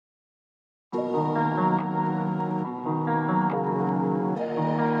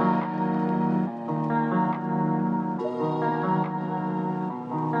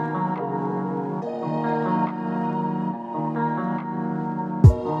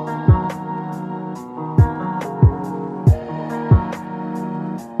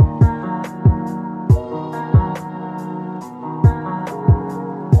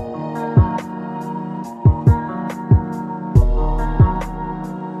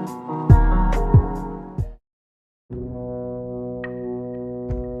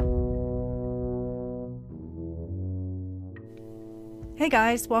Hey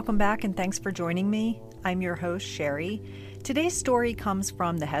guys, welcome back and thanks for joining me. I'm your host, Sherry. Today's story comes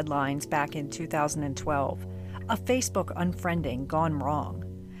from the headlines back in 2012, a Facebook unfriending gone wrong.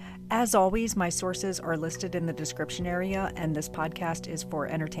 As always, my sources are listed in the description area, and this podcast is for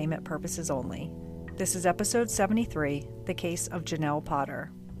entertainment purposes only. This is episode 73, The Case of Jenelle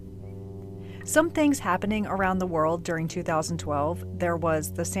Potter. Some things happening around the world during 2012. There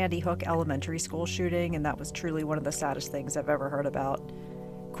was the Sandy Hook Elementary School shooting, and that was truly one of the saddest things I've ever heard about.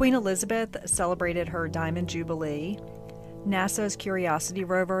 Queen Elizabeth celebrated her Diamond Jubilee. NASA's Curiosity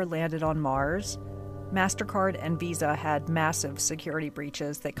rover landed on Mars. MasterCard and Visa had massive security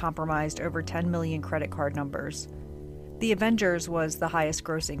breaches that compromised over 10 million credit card numbers. The Avengers was the highest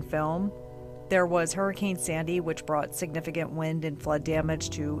grossing film. There was Hurricane Sandy, which brought significant wind and flood damage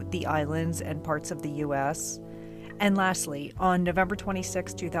to the islands and parts of the U.S. And lastly, on November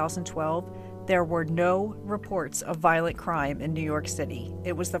 26, 2012, there were no reports of violent crime in New York City.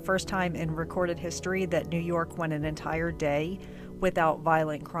 It was the first time in recorded history that New York went an entire day without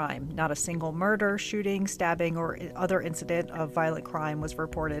violent crime. Not a single murder, shooting, stabbing, or other incident of violent crime was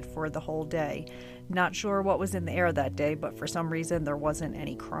reported for the whole day. Not sure what was in the air that day, but for some reason there wasn't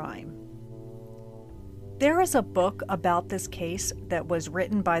any crime. There is a book about this case that was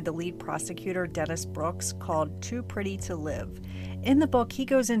written by the lead prosecutor, Dennis Brooks, called Too Pretty to Live. In the book, he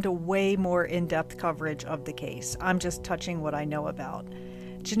goes into way more in-depth coverage of the case. I'm just touching what I know about.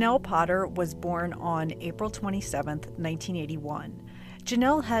 Jenelle Potter was born on April 27, 1981.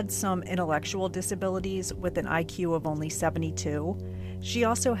 Jenelle had some intellectual disabilities with an IQ of only 72. She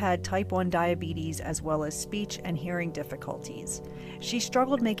also had type 1 diabetes as well as speech and hearing difficulties. She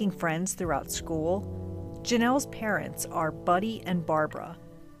struggled making friends throughout school. Jenelle's parents are Buddy and Barbara.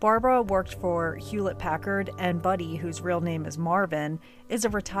 Barbara worked for Hewlett-Packard, and Buddy, whose real name is Marvin, is a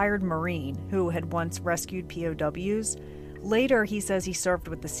retired Marine who had once rescued POWs. Later, he says he served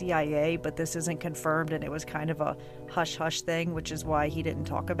with the CIA, but this isn't confirmed, and it was kind of a hush-hush thing, which is why he didn't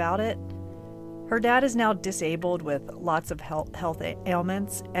talk about it. Her dad is now disabled with lots of health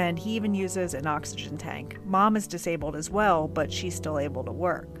ailments, and he even uses an oxygen tank. Mom is disabled as well, but she's still able to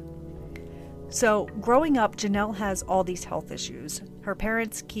work. So, growing up, Jenelle has all these health issues. Her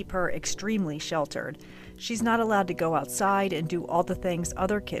parents keep her extremely sheltered. She's not allowed to go outside and do all the things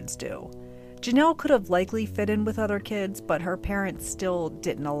other kids do. Jenelle could have likely fit in with other kids, but her parents still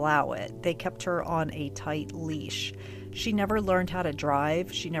didn't allow it. They kept her on a tight leash. She never learned how to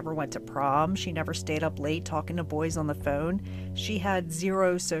drive. She never went to prom. She never stayed up late talking to boys on the phone. She had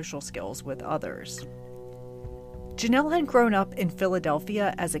zero social skills with others. Jenelle had grown up in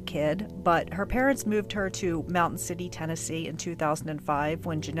Philadelphia as a kid, but her parents moved her to Mountain City, Tennessee in 2005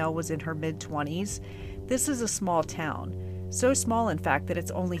 when Jenelle was in her mid-20s. This is a small town. So small, in fact, that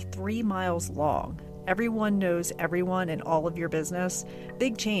it's only 3 miles long. Everyone knows everyone and all of your business.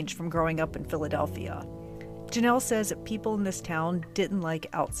 Big change from growing up in Philadelphia. Jenelle says that people in this town didn't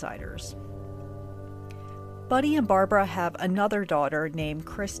like outsiders. Buddy and Barbara have another daughter named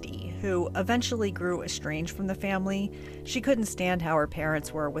Christy, who eventually grew estranged from the family. She couldn't stand how her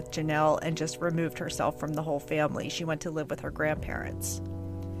parents were with Jenelle and just removed herself from the whole family. She went to live with her grandparents.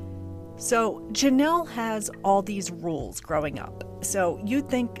 So Jenelle has all these rules growing up. So you'd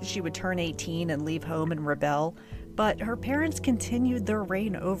think she would turn 18 and leave home and rebel, but her parents continued their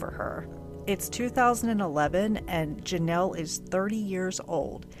reign over her. It's 2011 and Jenelle is 30 years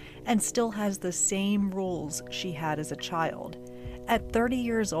old and still has the same rules she had as a child. At 30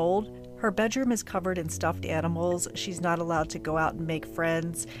 years old, her bedroom is covered in stuffed animals. She's not allowed to go out and make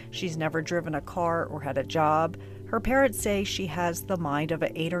friends. She's never driven a car or had a job. Her parents say she has the mind of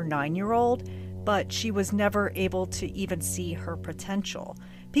an 8 or 9-year-old, but she was never able to even see her potential.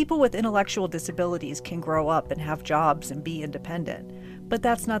 People with intellectual disabilities can grow up and have jobs and be independent. But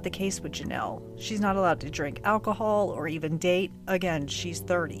that's not the case with Jenelle. She's not allowed to drink alcohol or even date. Again, she's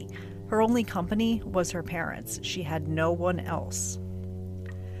 30. Her only company was her parents. She had no one else.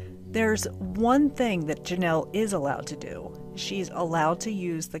 There's one thing that Jenelle is allowed to do. She's allowed to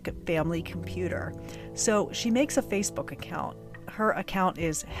use the family computer. So she makes a Facebook account. Her account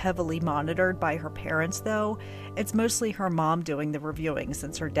is heavily monitored by her parents, though. It's mostly her mom doing the reviewing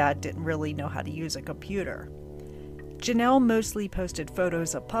since her dad didn't really know how to use a computer. Jenelle mostly posted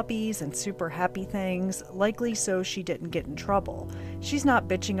photos of puppies and super happy things, likely so she didn't get in trouble. She's not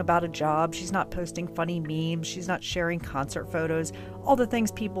bitching about a job, she's not posting funny memes, she's not sharing concert photos, all the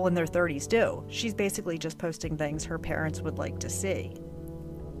things people in their 30s do. She's basically just posting things her parents would like to see.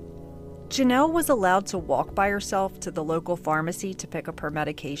 Jenelle was allowed to walk by herself to the local pharmacy to pick up her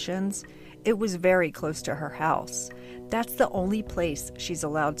medications. It was very close to her house. That's the only place she's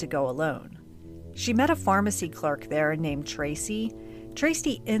allowed to go alone. She met a pharmacy clerk there named Tracy.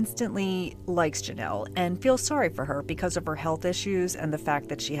 Tracy instantly likes Jenelle and feels sorry for her because of her health issues and the fact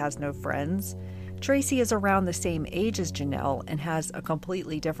that she has no friends. Tracy is around the same age as Jenelle and has a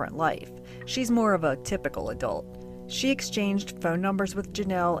completely different life. She's more of a typical adult. She exchanged phone numbers with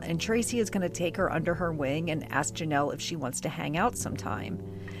Jenelle, and Tracy is going to take her under her wing and ask Jenelle if she wants to hang out sometime.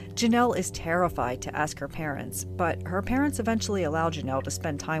 Jenelle is terrified to ask her parents, but her parents eventually allow Jenelle to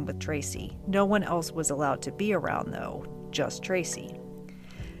spend time with Tracy. No one else was allowed to be around, though, just Tracy.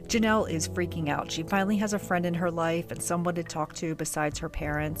 Jenelle is freaking out. She finally has a friend in her life and someone to talk to besides her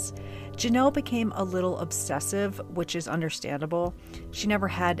parents. Jenelle became a little obsessive, which is understandable. She never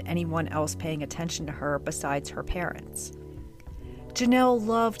had anyone else paying attention to her besides her parents. Jenelle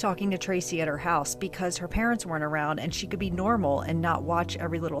loved talking to Tracy at her house because her parents weren't around and she could be normal and not watch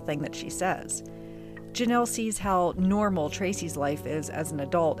every little thing that she says. Jenelle sees how normal Tracy's life is as an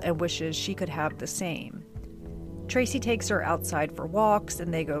adult and wishes she could have the same. Tracy takes her outside for walks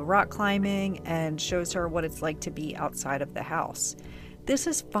and they go rock climbing and shows her what it's like to be outside of the house. This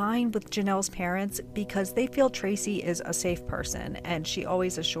is fine with Jenelle's parents because they feel Tracy is a safe person and she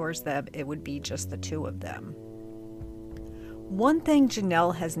always assures them it would be just the two of them. One thing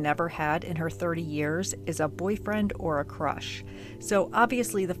Jenelle has never had in her 30 years is a boyfriend or a crush. So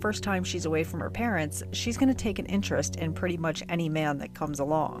obviously the first time she's away from her parents, she's going to take an interest in pretty much any man that comes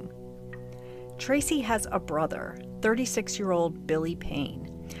along. Tracy has a brother, 36-year-old Billy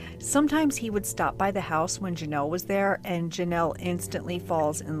Payne. Sometimes he would stop by the house when Jenelle was there, and Jenelle instantly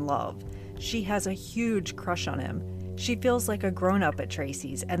falls in love. She has a huge crush on him. She feels like a grown-up at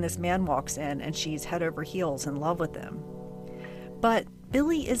Tracy's, and this man walks in and she's head over heels in love with him. But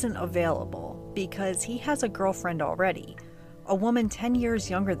Billy isn't available because he has a girlfriend already, a woman 10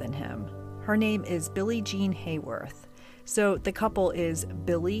 years younger than him. Her name is Billie Jean Hayworth. So the couple is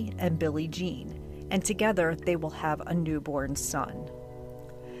Billy and Billie Jean, and together they will have a newborn son.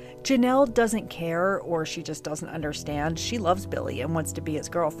 Jenelle doesn't care, or she just doesn't understand. She loves Billy and wants to be his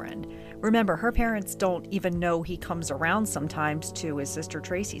girlfriend. Remember, her parents don't even know he comes around sometimes to his sister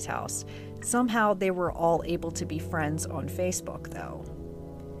Tracy's house. Somehow they were all able to be friends on Facebook, though.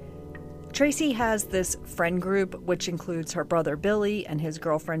 Tracy has this friend group, which includes her brother Billy and his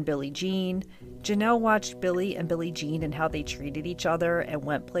girlfriend Billie Jean. Jenelle watched Billy and Billie Jean and how they treated each other and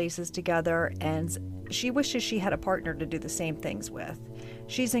went places together, and she wishes she had a partner to do the same things with.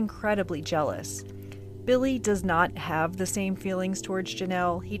 She's incredibly jealous. Billy does not have the same feelings towards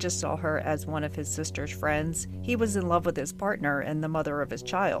Jenelle. He just saw her as one of his sister's friends. He was in love with his partner and the mother of his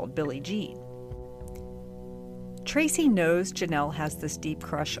child, Billie Jean. Tracy knows Jenelle has this deep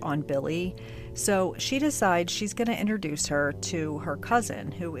crush on Billy, so she decides she's going to introduce her to her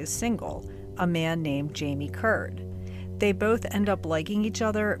cousin, who is single, a man named Jamie Curd. They both end up liking each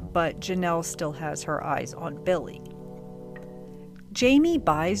other, but Jenelle still has her eyes on Billy. Jamie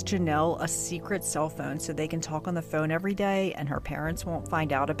buys Jenelle a secret cell phone so they can talk on the phone every day and her parents won't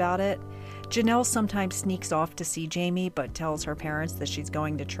find out about it. Jenelle sometimes sneaks off to see Jamie but tells her parents that she's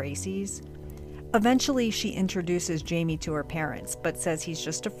going to Tracy's. Eventually, she introduces Jamie to her parents, but says he's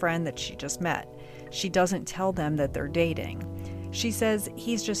just a friend that she just met. She doesn't tell them that they're dating. She says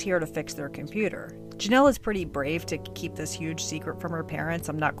he's just here to fix their computer. Jenelle is pretty brave to keep this huge secret from her parents.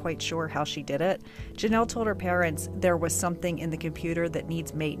 I'm not quite sure how she did it. Jenelle told her parents there was something in the computer that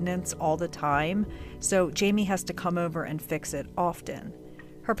needs maintenance all the time, so Jamie has to come over and fix it often.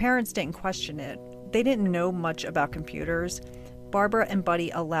 Her parents didn't question it. They didn't know much about computers. Barbara and Buddy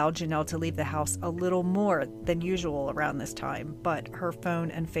allowed Jenelle to leave the house a little more than usual around this time, but her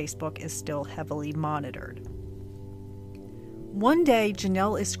phone and Facebook is still heavily monitored. One day,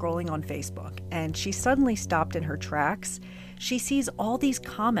 Jenelle is scrolling on Facebook, and she suddenly stopped in her tracks. She sees all these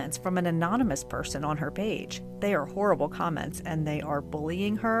comments from an anonymous person on her page. They are horrible comments, and they are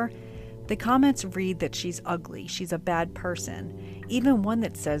bullying her. The comments read that she's ugly, she's a bad person, even one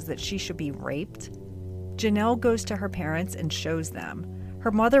that says that she should be raped. Jenelle goes to her parents and shows them.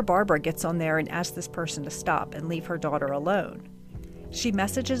 Her mother, Barbara, gets on there and asks this person to stop and leave her daughter alone. She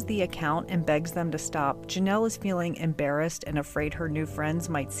messages the account and begs them to stop. Jenelle is feeling embarrassed and afraid her new friends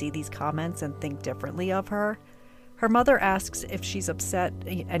might see these comments and think differently of her. Her mother asks if she's upset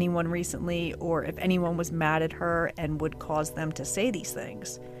anyone recently or if anyone was mad at her and would cause them to say these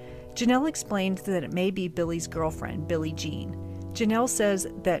things. Jenelle explains that it may be Billy's girlfriend, Billie Jean. Jenelle says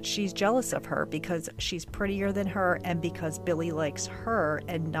that she's jealous of her because she's prettier than her and because Billy likes her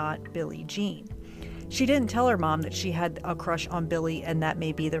and not Billie Jean. She didn't tell her mom that she had a crush on Billy, and that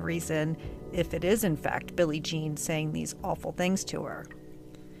may be the reason if it is in fact Billie Jean saying these awful things to her.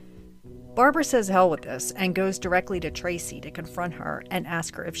 Barbara says hell with this and goes directly to Tracy to confront her and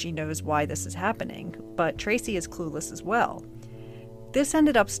ask her if she knows why this is happening, but Tracy is clueless as well. This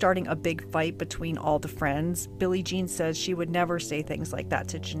ended up starting a big fight between all the friends. Billie Jean says she would never say things like that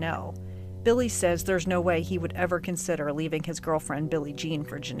to Jenelle. Billy says there's no way he would ever consider leaving his girlfriend Billie Jean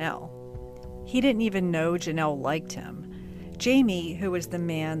for Jenelle. He didn't even know Jenelle liked him. Jamie, who is the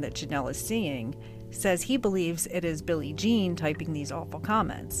man that Jenelle is seeing, says he believes it is Billie Jean typing these awful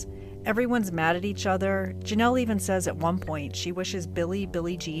comments. Everyone's mad at each other. Jenelle even says at one point she wishes Billy,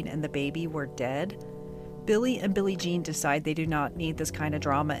 Billie Jean, and the baby were dead. Billy and Billie Jean decide they do not need this kind of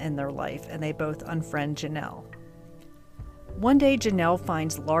drama in their life, and they both unfriend Jenelle. One day, Jenelle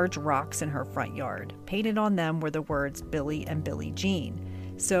finds large rocks in her front yard. Painted on them were the words Billy and Billie Jean.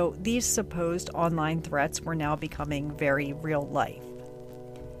 So these supposed online threats were now becoming very real life.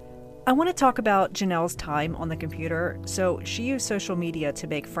 I want to talk about Jenelle's time on the computer. So she used social media to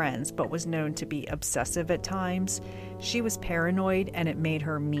make friends, but was known to be obsessive at times. She was paranoid, and it made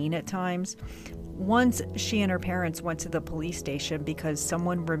her mean at times. Once, she and her parents went to the police station because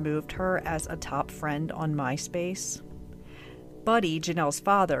someone removed her as a top friend on MySpace. Buddy, Jenelle's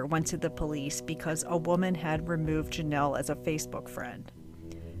father, went to the police because a woman had removed Jenelle as a Facebook friend.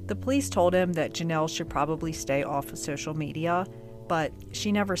 The police told him that Jenelle should probably stay off of social media, but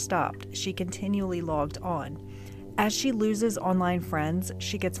she never stopped. She continually logged on. As she loses online friends,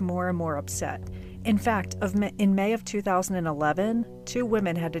 she gets more and more upset. In fact, in May of 2011, 2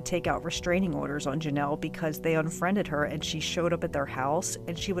 women had to take out restraining orders on Jenelle because they unfriended her and she showed up at their house,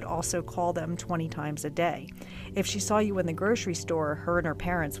 and she would also call them 20 times a day. If she saw you in the grocery store, her and her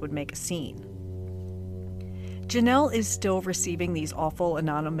parents would make a scene. Jenelle is still receiving these awful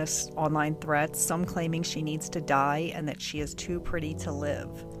anonymous online threats, some claiming she needs to die and that she is too pretty to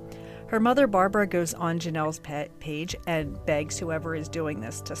live. Her mother, Barbara, goes on Jenelle's page and begs whoever is doing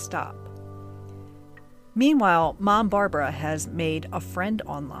this to stop. Meanwhile, Mom Barbara has made a friend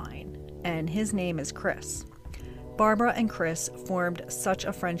online, and his name is Chris. Barbara and Chris formed such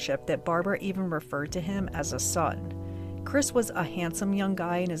a friendship that Barbara even referred to him as a son. Chris was a handsome young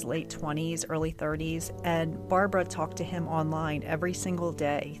guy in his late 20s, early 30s, and Barbara talked to him online every single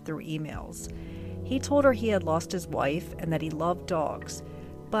day through emails. He told her he had lost his wife and that he loved dogs,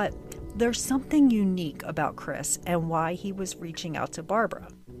 but there's something unique about Chris and why he was reaching out to Barbara.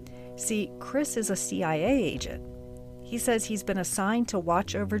 See, Chris is a CIA agent. He says he's been assigned to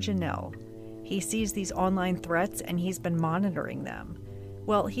watch over Jenelle. He sees these online threats and he's been monitoring them.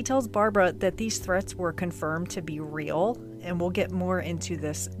 Well, he tells Barbara that these threats were confirmed to be real, and we'll get more into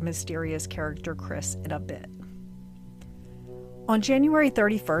this mysterious character Chris in a bit. On January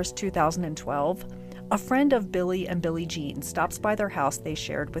 31st, 2012, a friend of Billy and Billie Jean stops by their house they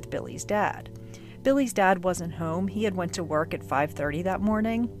shared with Billy's dad. Billy's dad wasn't home. He had went to work at 5:30 that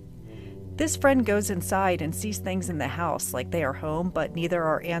morning. This friend goes inside and sees things in the house like they are home, but neither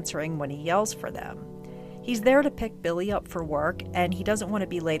are answering when he yells for them. He's there to pick Billy up for work, and he doesn't want to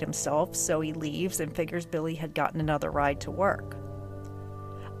be late himself, so he leaves and figures Billy had gotten another ride to work.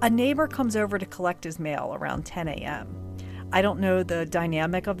 A neighbor comes over to collect his mail around 10 a.m. I don't know the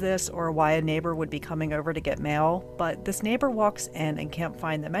dynamic of this or why a neighbor would be coming over to get mail, but this neighbor walks in and can't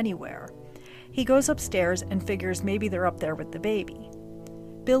find them anywhere. He goes upstairs and figures maybe they're up there with the baby.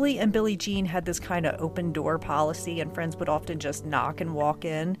 Billy and Billie Jean had this kind of open door policy, and friends would often just knock and walk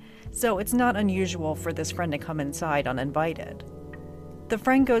in, so it's not unusual for this friend to come inside uninvited. The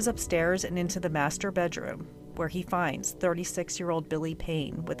friend goes upstairs and into the master bedroom, where he finds 36-year-old Billy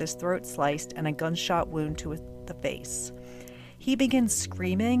Payne with his throat sliced and a gunshot wound to the face. He begins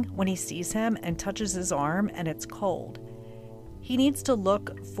screaming when he sees him and touches his arm, and it's cold. He needs to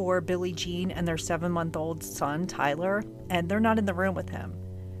look for Billie Jean and their 7-month-old son, Tyler, and they're not in the room with him.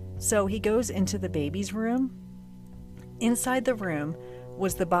 So he goes into the baby's room. Inside the room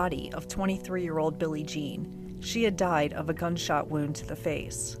was the body of 23-year-old Billie Jean. She had died of a gunshot wound to the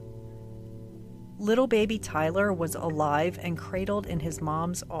face. Little baby Tyler was alive and cradled in his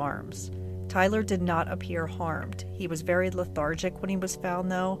mom's arms. Tyler did not appear harmed. He was very lethargic when he was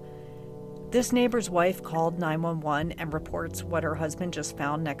found, though. This neighbor's wife called 911 and reports what her husband just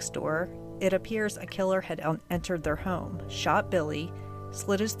found next door. It appears a killer had entered their home, shot Billy,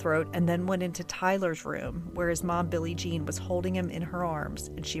 slit his throat, and then went into Tyler's room, where his mom, Billie Jean, was holding him in her arms,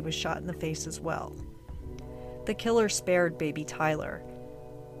 and she was shot in the face as well. The killer spared baby Tyler.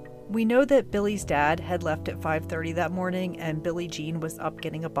 We know that Billy's dad had left at 5:30 that morning, and Billie Jean was up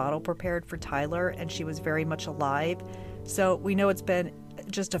getting a bottle prepared for Tyler, and she was very much alive. So we know it's been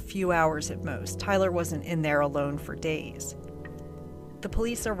just a few hours at most. Tyler wasn't in there alone for days. The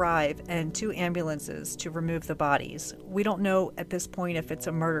police arrive and 2 ambulances to remove the bodies. We don't know at this point if it's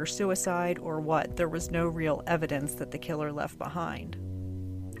a murder-suicide or what. There was no real evidence that the killer left behind.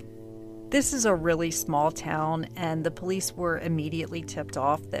 This is a really small town, and the police were immediately tipped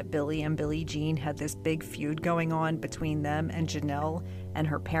off that Billy and Billie Jean had this big feud going on between them and Jenelle and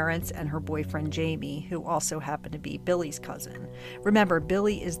her parents and her boyfriend Jamie, who also happened to be Billy's cousin. Remember,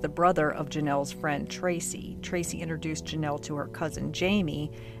 Billy is the brother of Janelle's friend Tracy. Tracy introduced Jenelle to her cousin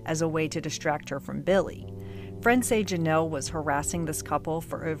Jamie as a way to distract her from Billy. Friends say Jenelle was harassing this couple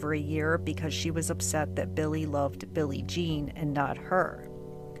for over a year because she was upset that Billy loved Billie Jean and not her.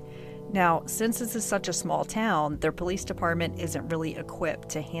 Now, since this is such a small town, their police department isn't really equipped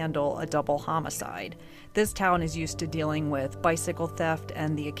to handle a double homicide. This town is used to dealing with bicycle theft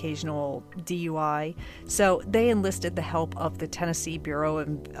and the occasional DUI, so they enlisted the help of the Tennessee Bureau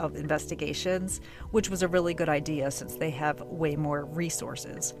of Investigations, which was a really good idea since they have way more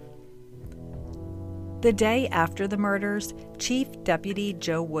resources. The day after the murders, Chief Deputy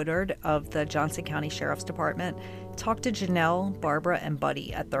Joe Woodard of the Johnson County Sheriff's Department talked to Jenelle, Barbara, and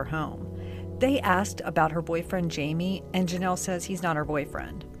Buddy at their home. They asked about her boyfriend Jamie, and Jenelle says he's not her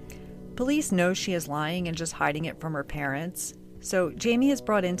boyfriend. Police know she is lying and just hiding it from her parents, so Jamie is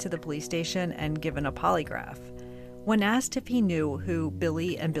brought into the police station and given a polygraph. When asked if he knew who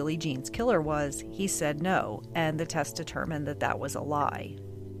Billy and Billie Jean's killer was, he said no, and the test determined that that was a lie.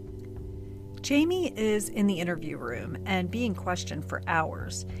 Jamie is in the interview room and being questioned for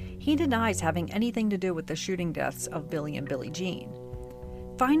hours. He denies having anything to do with the shooting deaths of Billy and Billie Jean.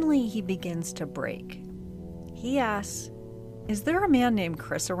 Finally, he begins to break. He asks, "Is there a man named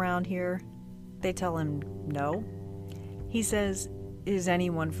Chris around here?" They tell him no. He says, "Is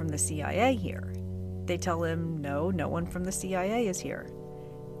anyone from the CIA here?" They tell him, no one from the CIA is here.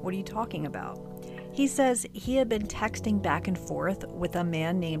 "What are you talking about?" He says he had been texting back and forth with a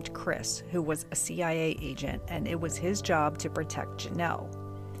man named Chris, who was a CIA agent, and it was his job to protect Jenelle.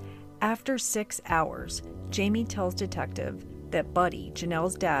 After 6 hours, Jamie tells detective that Buddy,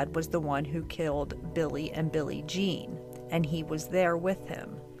 Janelle's dad, was the one who killed Billy and Billie Jean, and he was there with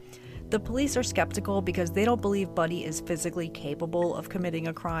him. The police are skeptical because they don't believe Buddy is physically capable of committing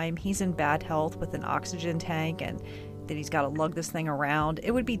a crime. He's in bad health with an oxygen tank, and that he's got to lug this thing around.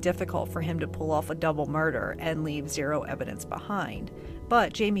 It would be difficult for him to pull off a double murder and leave zero evidence behind.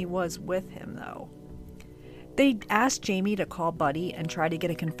 But Jamie was with him, though. They asked Jamie to call Buddy and try to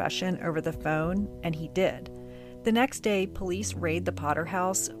get a confession over the phone, and he did. The next day, police raid the Potter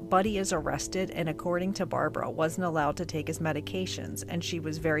house. Buddy is arrested, and according to Barbara, wasn't allowed to take his medications, and she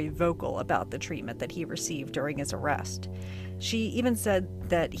was very vocal about the treatment that he received during his arrest. She even said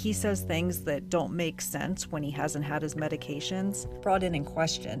that he says things that don't make sense when he hasn't had his medications. Brought in and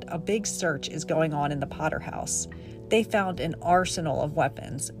questioned, a big search is going on in the Potter house. They found an arsenal of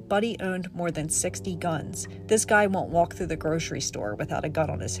weapons. Buddy owned more than 60 guns. This guy won't walk through the grocery store without a gun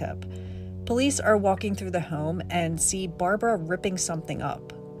on his hip. Police are walking through the home and see Barbara ripping something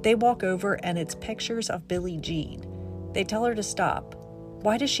up. They walk over and it's pictures of Billie Jean. They tell her to stop.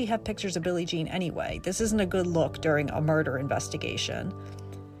 Why does she have pictures of Billie Jean anyway? This isn't a good look during a murder investigation.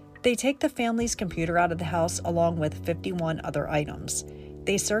 They take the family's computer out of the house along with 51 other items.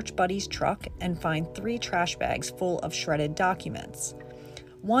 They search Buddy's truck and find 3 trash bags full of shredded documents.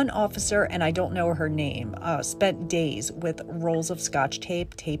 One officer, and I don't know her name, spent days with rolls of Scotch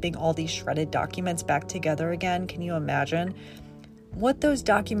tape taping all these shredded documents back together again. Can you imagine? What those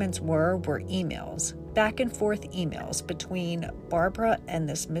documents were emails, back and forth emails between Barbara and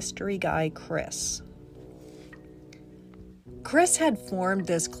this mystery guy, Chris. Chris had formed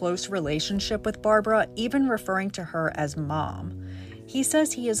this close relationship with Barbara, even referring to her as Mom. He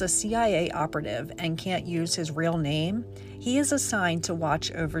says he is a CIA operative and can't use his real name. He is assigned to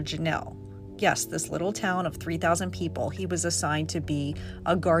watch over Jenelle. Yes, this little town of 3,000 people, he was assigned to be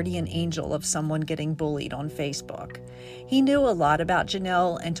a guardian angel of someone getting bullied on Facebook. He knew a lot about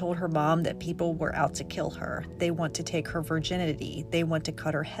Jenelle and told her mom that people were out to kill her. They want to take her virginity. They want to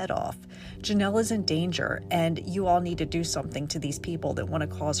cut her head off. Jenelle is in danger, and you all need to do something to these people that want to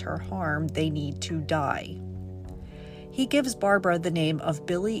cause her harm. They need to die. He gives Barbara the name of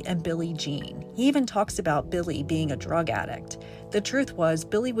Billy and Billie Jean. He even talks about Billy being a drug addict. The truth was,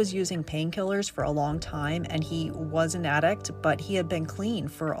 Billy was using painkillers for a long time, and he was an addict, but he had been clean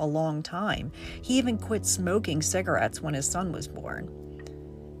for a long time. He even quit smoking cigarettes when his son was born.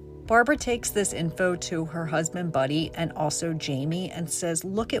 Barbara takes this info to her husband Buddy and also Jamie and says,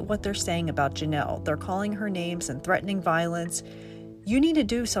 look at what they're saying about Jenelle. They're calling her names and threatening violence. You need to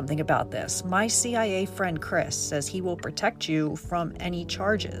do something about this. My CIA friend Chris says he will protect you from any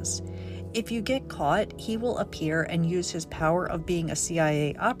charges. If you get caught, he will appear and use his power of being a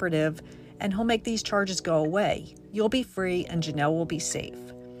CIA operative, and he'll make these charges go away. You'll be free and Jenelle will be safe.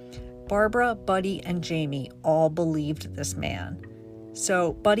 Barbara, Buddy, and Jamie all believed this man.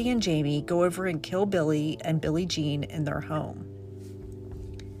 So Buddy and Jamie go over and kill Billy and Billie Jean in their home.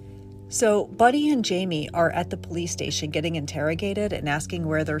 So Buddy and Jamie are at the police station getting interrogated and asking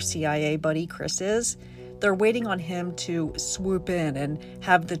where their CIA buddy Chris is. They're waiting on him to swoop in and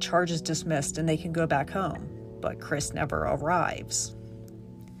have the charges dismissed and they can go back home. But Chris never arrives.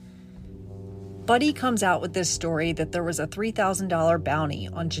 Buddy comes out with this story that there was a $3,000 bounty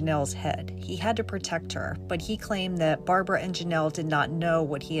on Jenelle's head. He had to protect her, but he claimed that Barbara and Jenelle did not know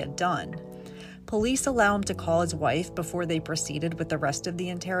what he had done. Police allow him to call his wife before they proceeded with the rest of the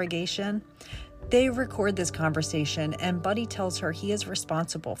interrogation. They record this conversation, and Buddy tells her he is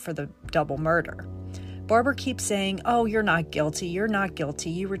responsible for the double murder. Barbara keeps saying, oh, you're not guilty,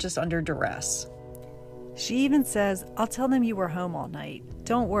 you were just under duress. She even says, I'll tell them you were home all night.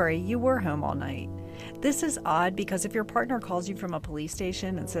 Don't worry, you were home all night. This is odd because if your partner calls you from a police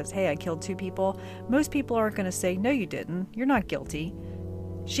station and says, hey, I killed 2 people, most people aren't going to say, no, you didn't, you're not guilty.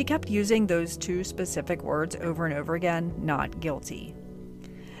 She kept using those 2 specific words over and over again, not guilty.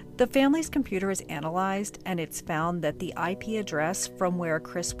 The family's computer is analyzed, and it's found that the IP address from where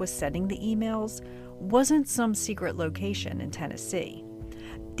Chris was sending the emails wasn't some secret location in Tennessee.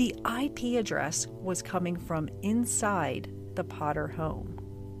 The IP address was coming from inside the Potter home.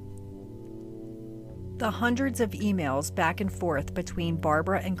 The hundreds of emails back and forth between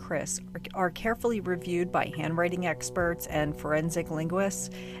Barbara and Chris are carefully reviewed by handwriting experts and forensic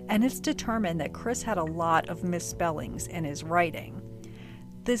linguists, and it's determined that Chris had a lot of misspellings in his writing.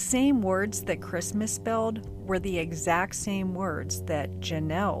 The same words that Chris misspelled were the exact same words that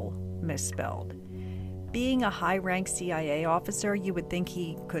Jenelle misspelled. Being a high-rank CIA officer, you would think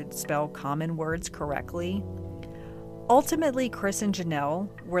he could spell common words correctly. Ultimately, Chris and Jenelle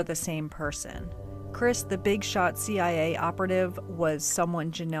were the same person. Chris, the big shot CIA operative, was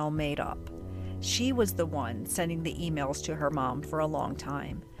someone Jenelle made up. She was the one sending the emails to her mom for a long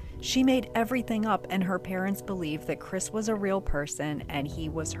time. She made everything up, and her parents believed that Chris was a real person and he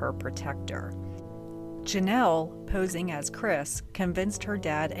was her protector. Jenelle, posing as Chris, convinced her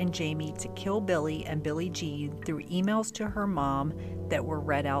dad and Jamie to kill Billy and Billie Jean through emails to her mom that were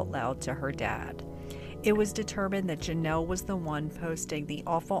read out loud to her dad. It was determined that Jenelle was the one posting the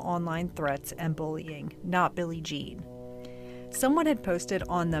awful online threats and bullying, not Billie Jean. Someone had posted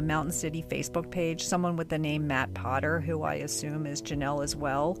on the Mountain City Facebook page, someone with the name Matt Potter, who I assume is Jenelle as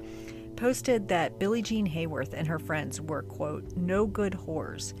well, posted that Billie Jean Hayworth and her friends were, quote, no good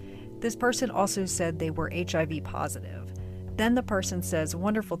whores. This person also said they were HIV positive. Then the person says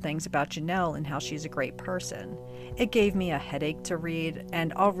wonderful things about Jenelle and how she's a great person. It gave me a headache to read,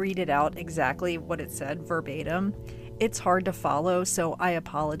 and I'll read it out exactly what it said verbatim. It's hard to follow, so I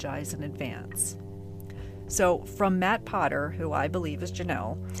apologize in advance. So, from Matt Potter, who I believe is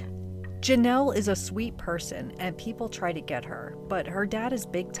Jenelle, Jenelle is a sweet person and people try to get her, but her dad is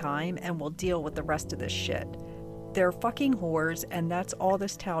big time and will deal with the rest of this shit. They're fucking whores, and that's all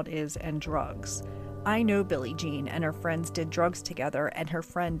this town is, and drugs. I know Billie Jean and her friends did drugs together, and her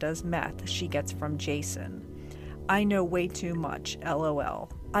friend does meth she gets from Jason. I know way too much,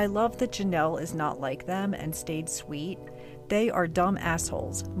 LOL. I love that Jenelle is not like them and stayed sweet. They are dumb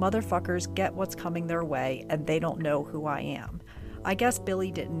assholes. Motherfuckers get what's coming their way, and they don't know who I am. I guess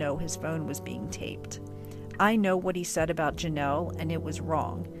Billy didn't know his phone was being taped. I know what he said about Jenelle, and it was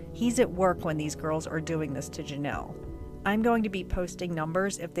wrong. He's at work when these girls are doing this to Jenelle. I'm going to be posting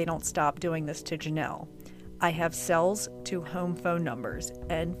numbers if they don't stop doing this to Jenelle. I have cells to home phone numbers,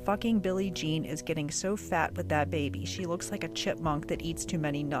 and fucking Billie Jean is getting so fat with that baby. She looks like a chipmunk that eats too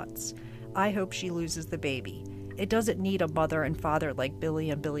many nuts. I hope she loses the baby. It doesn't need a mother and father like Billy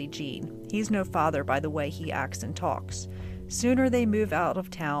and Billie Jean. He's no father by the way he acts and talks. Sooner they move out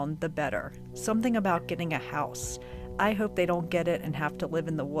of town, the better. Something about getting a house. I hope they don't get it and have to live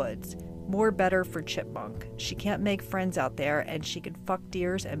in the woods. More better for Chipmunk. She can't make friends out there, and she can fuck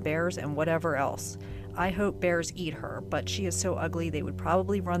deers and bears and whatever else. I hope bears eat her, but she is so ugly they would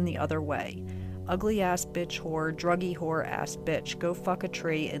probably run the other way. ugly ass bitch whore, druggy whore ass bitch, go fuck a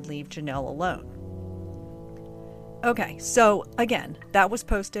tree and leave Jenelle alone. Okay, so again, that was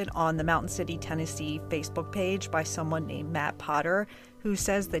posted on the Mountain City, Tennessee Facebook page by someone named Matt Potter, who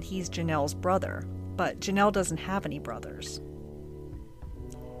says that he's Jenelle's brother, but Jenelle doesn't have any brothers.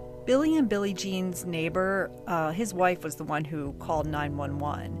 Billy and Billie Jean's neighbor, his wife was the one who called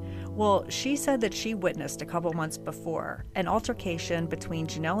 911. Well, she said that she witnessed a couple months before an altercation between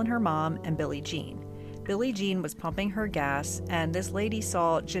Jenelle and her mom and Billie Jean. Billie Jean was pumping her gas, and this lady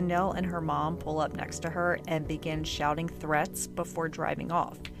saw Jenelle and her mom pull up next to her and begin shouting threats before driving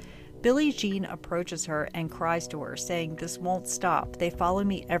off. Billie Jean approaches her and cries to her, saying, "This won't stop. They follow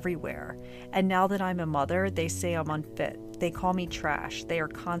me everywhere. And now that I'm a mother, they say I'm unfit. They call me trash. They are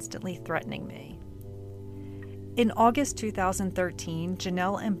constantly threatening me." In August 2013,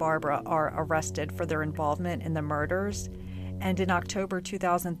 Jenelle and Barbara are arrested for their involvement in the murders. And in October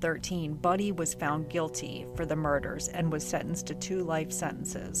 2013, Buddy was found guilty for the murders and was sentenced to 2 life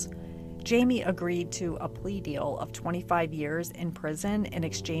sentences. Jamie agreed to a plea deal of 25 years in prison in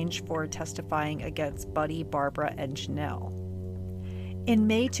exchange for testifying against Buddy, Barbara, and Jenelle. In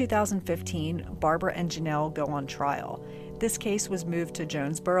May 2015, Barbara and Jenelle go on trial. This case was moved to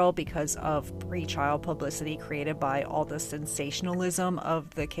Jonesboro because of pre-trial publicity created by all the sensationalism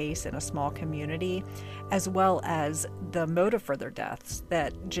of the case in a small community, as well as the motive for their deaths,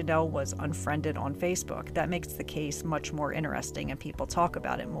 that Jenelle was unfriended on Facebook. That makes the case much more interesting and people talk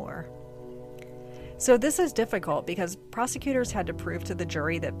about it more. So this is difficult because prosecutors had to prove to the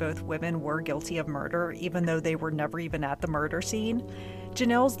jury that both women were guilty of murder, even though they were never even at the murder scene.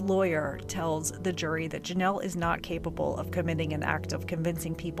 Jenelle's lawyer tells the jury that Jenelle is not capable of committing an act of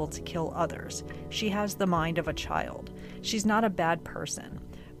convincing people to kill others. She has the mind of a child. She's not a bad person.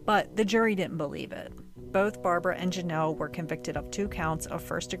 But the jury didn't believe it. Both Barbara and Jenelle were convicted of 2 counts of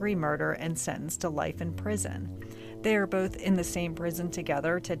first-degree murder and sentenced to life in prison. They are both in the same prison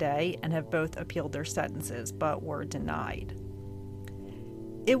together today and have both appealed their sentences, but were denied.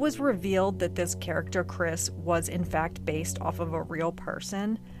 It was revealed that this character, Chris, was in fact based off of a real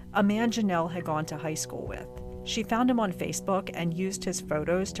person, a man Jenelle had gone to high school with. She found him on Facebook and used his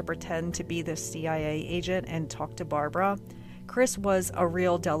photos to pretend to be this CIA agent and talk to Barbara. Chris was a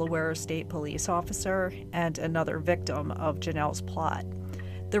real Delaware State Police officer and another victim of Jenelle's plot.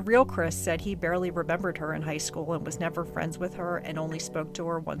 The real Chris said he barely remembered her in high school and was never friends with her and only spoke to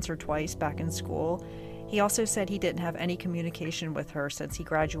her once or twice back in school. He also said he didn't have any communication with her since he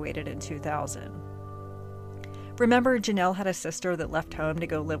graduated in 2000. Remember, Jenelle had a sister that left home to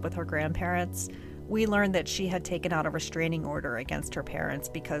go live with her grandparents? We learned that she had taken out a restraining order against her parents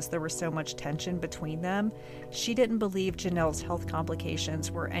because there was so much tension between them. She didn't believe Jenelle's health complications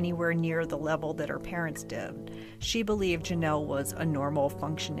were anywhere near the level that her parents did. She believed Jenelle was a normal,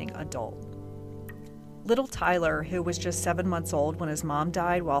 functioning adult. Little Tyler, who was just 7 months old when his mom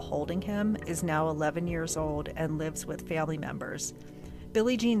died while holding him, is now 11 years old and lives with family members.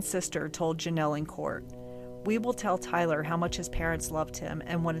 Billie Jean's sister told Jenelle in court, "We will tell Tyler how much his parents loved him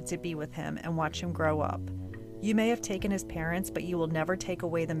and wanted to be with him and watch him grow up. You may have taken his parents, but you will never take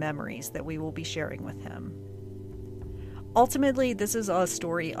away the memories that we will be sharing with him." Ultimately, this is a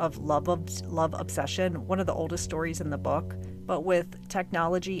story of love obsession, one of the oldest stories in the book, but with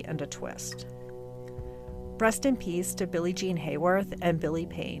technology and a twist. Rest in peace to Billie Jean Hayworth and Billy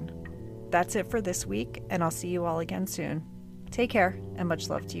Payne. That's it for this week, and I'll see you all again soon. Take care, and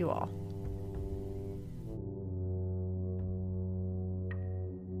much love to you all.